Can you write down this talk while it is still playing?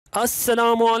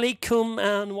Assalamu alaikum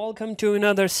and welcome to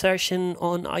another session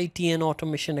on IT and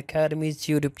Automation Academy's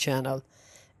YouTube channel.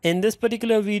 In this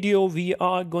particular video, we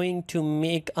are going to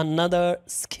make another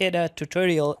SCADA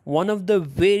tutorial, one of the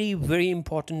very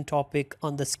important topic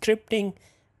on the scripting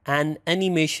and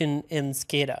animation in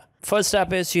SCADA. First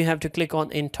step is you have to click on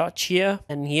InTouch here,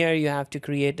 and here you have to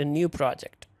create a new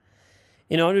project.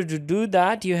 In order to do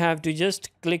that, you have to just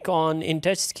click on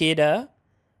InTouch SCADA,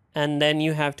 and then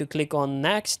you have to click on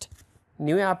next,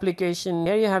 new application.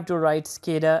 Here you have to write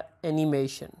SCADA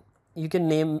animation. You can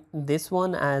name this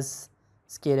one as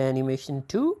SCADA animation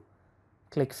 2.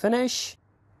 Click finish.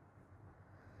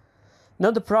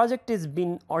 Now the project is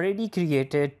been already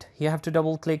created. You have to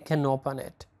double click and open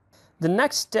it. The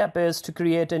next step is to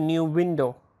create a new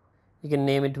window. You can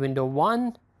name it window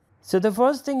 1. So the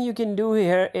first thing you can do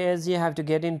here is you have to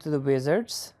get into the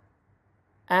wizards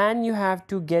and you have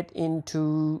to get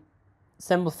into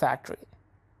Assemble Factory.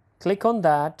 Click on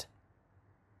that,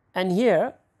 and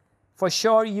here for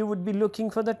sure you would be looking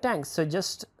for the tanks. So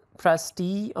just press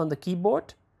T on the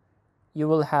keyboard. You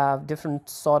will have different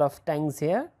sort of tanks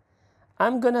here.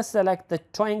 I'm gonna select the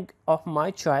tank of my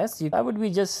choice. I would be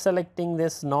just selecting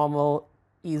this normal,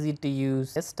 easy to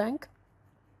use this tank.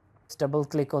 Just double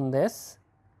click on this,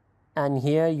 and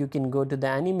here you can go to the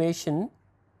animation,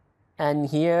 and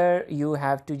here you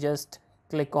have to just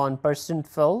click on %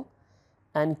 fill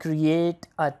and create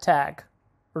a tag,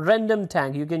 random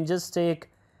tag. You can just take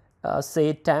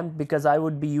say temp, because I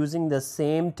would be using the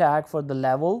same tag for the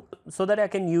level, so that I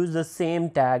can use the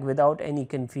same tag without any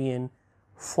confusion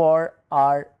for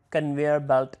our conveyor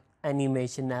belt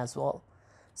animation as well.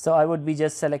 So I would be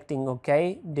just selecting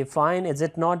OK, define. Is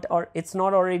it not, or it's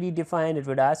not already defined, it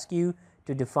would ask you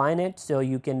to define it, so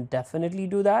you can definitely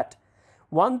do that.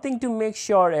 One thing to make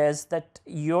sure is that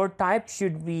your type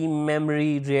should be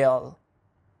memory real.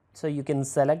 So you can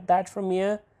select that from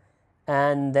here,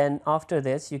 and then after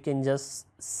this you can just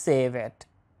save it.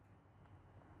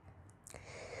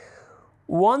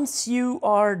 Once you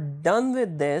are done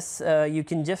with this, you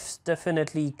can just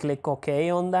definitely click OK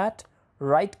on that.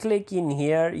 Right click in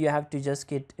here, you have to just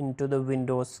get into the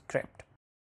Windows script.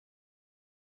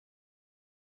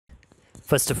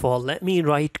 First of all, let me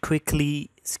write quickly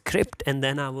script, and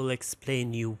then I will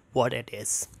explain you what it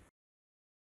is.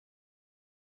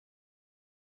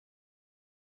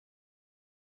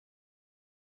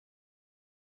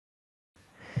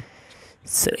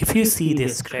 So if you see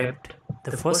this script,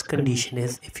 the first condition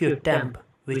is if your temp,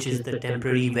 which is the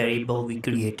temporary variable we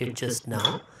created just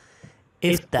now,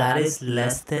 if that is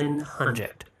less than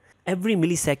 100, every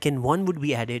millisecond one would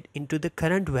be added into the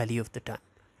current value of the time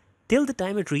till the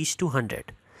time it reached to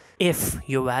 100. If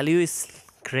your value is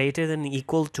greater than or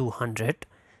equal to 100,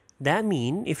 that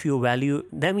mean your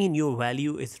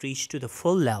value is reached to the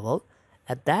full level.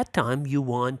 At that time you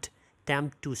want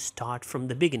temp to start from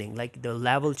the beginning, like the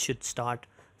level should start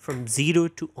from 0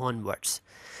 to onwards.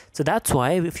 So that's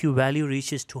why if your value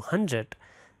reaches to 100,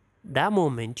 that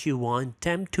moment you want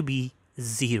temp to be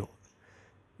 0.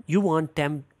 You want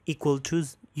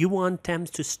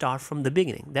temps to start from the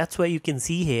beginning. That's why you can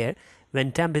see here,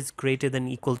 when temp is greater than or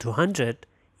equal to 100,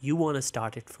 you want to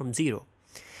start it from 0.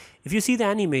 If you see the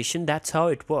animation, that's how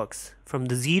it works. From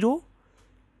the 0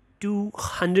 to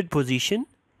 100 position,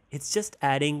 it's just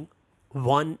adding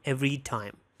 1 every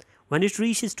time. When it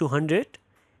reaches to 100,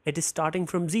 it is starting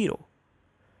from 0.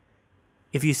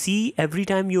 If you see, every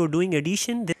time you're doing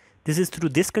addition, this is through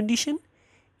this condition.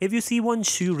 If you see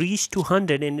once you reach to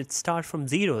 100 and it starts from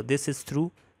 0, this is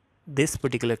through this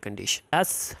particular condition.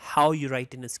 That's how you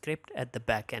write in a script at the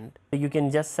back end. You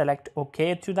can just select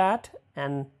OK to that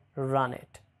and run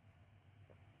it.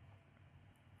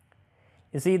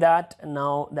 You see that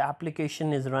now the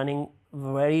application is running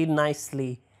very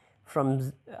nicely.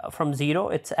 From 0,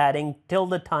 it's adding till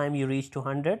the time you reach to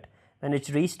 100. When it's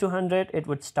reached to 100, it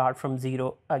would start from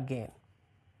 0 again.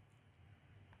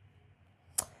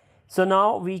 So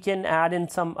now we can add in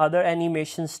some other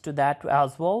animations to that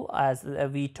as well, as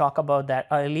we talked about that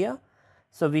earlier.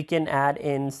 So we can add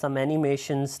in some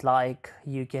animations, like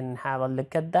you can have a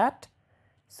look at that.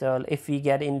 So if we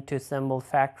get into Assemble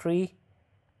Factory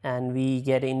and we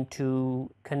get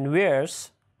into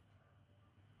conveyors,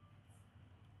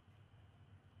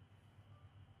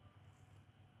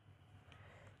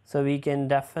 so we can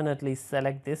definitely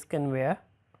select this conveyor,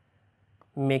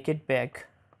 make it big,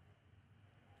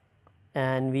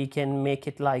 and we can make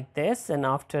it like this, and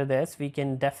after this we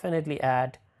can definitely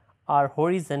add our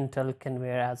horizontal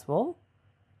conveyor as well.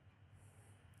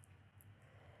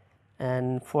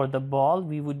 And for the ball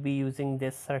we would be using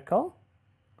this circle.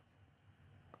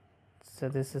 So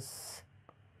this is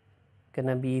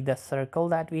gonna be the circle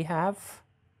that we have,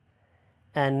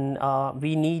 and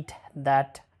we need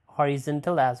that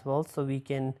horizontal as well, so we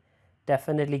can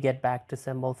definitely get back to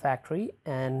symbol factory,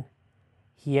 and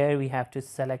here we have to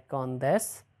select on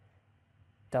this,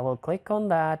 double click on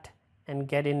that, and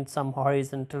get in some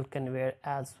horizontal conveyor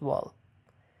as well.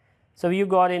 So you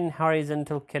got in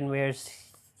horizontal conveyors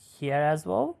here as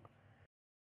well.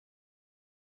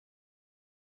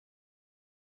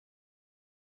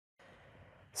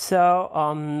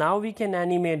 So now we can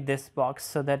animate this box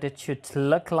so that it should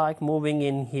look like moving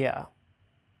in here.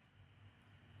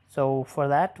 So for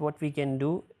that, what we can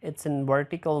do, it's in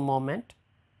vertical moment.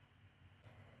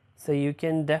 So you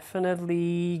can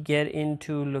definitely get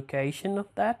into location of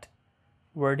that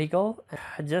vertical.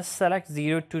 Just select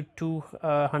 0 to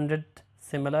 200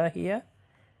 similar here,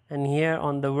 and here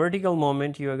on the vertical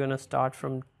moment you are going to start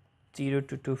from 0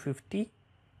 to 250.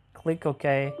 Click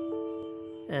OK,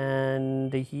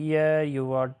 and here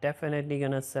you are definitely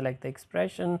going to select the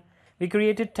expression. We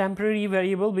created temporary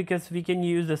variable because we can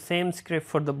use the same script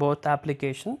for the both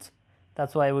applications.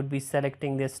 That's why I would be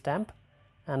selecting this temp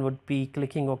and would be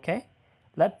clicking OK.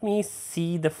 Let me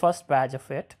see the first batch of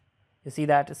it. You see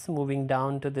that it's moving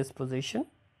down to this position.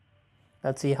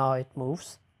 Let's see how it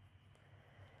moves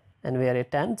and where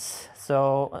it ends.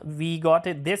 So we got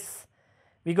it this,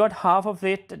 we got half of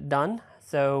it done.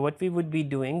 So what we would be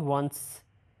doing, once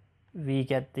we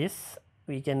get this,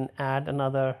 we can add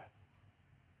another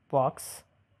box.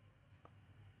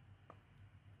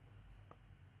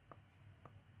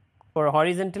 For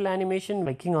horizontal animation,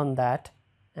 clicking on that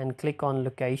and click on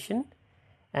location,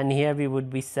 and here we would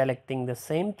be selecting the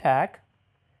same tag,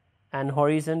 and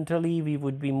horizontally we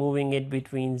would be moving it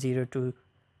between 0 to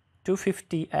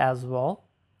 250 as well.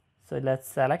 So let's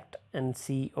select and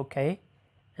see OK,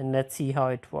 and let's see how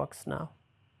it works now.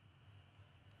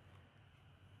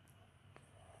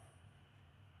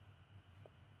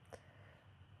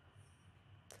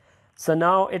 So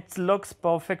now it looks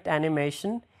perfect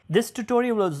animation. This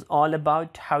tutorial was all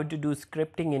about how to do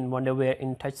scripting in Wonderware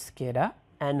InTouch SCADA,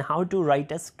 and how to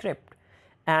write a script,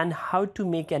 and how to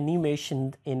make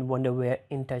animation in Wonderware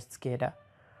InTouch SCADA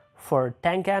for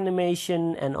tank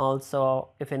animation, and also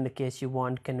if in the case you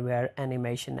want conveyor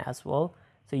animation as well.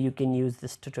 So you can use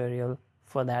this tutorial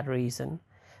for that reason.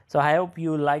 So I hope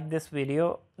you like this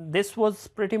video. This was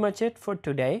pretty much it for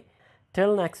today.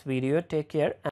 Till next video, take care.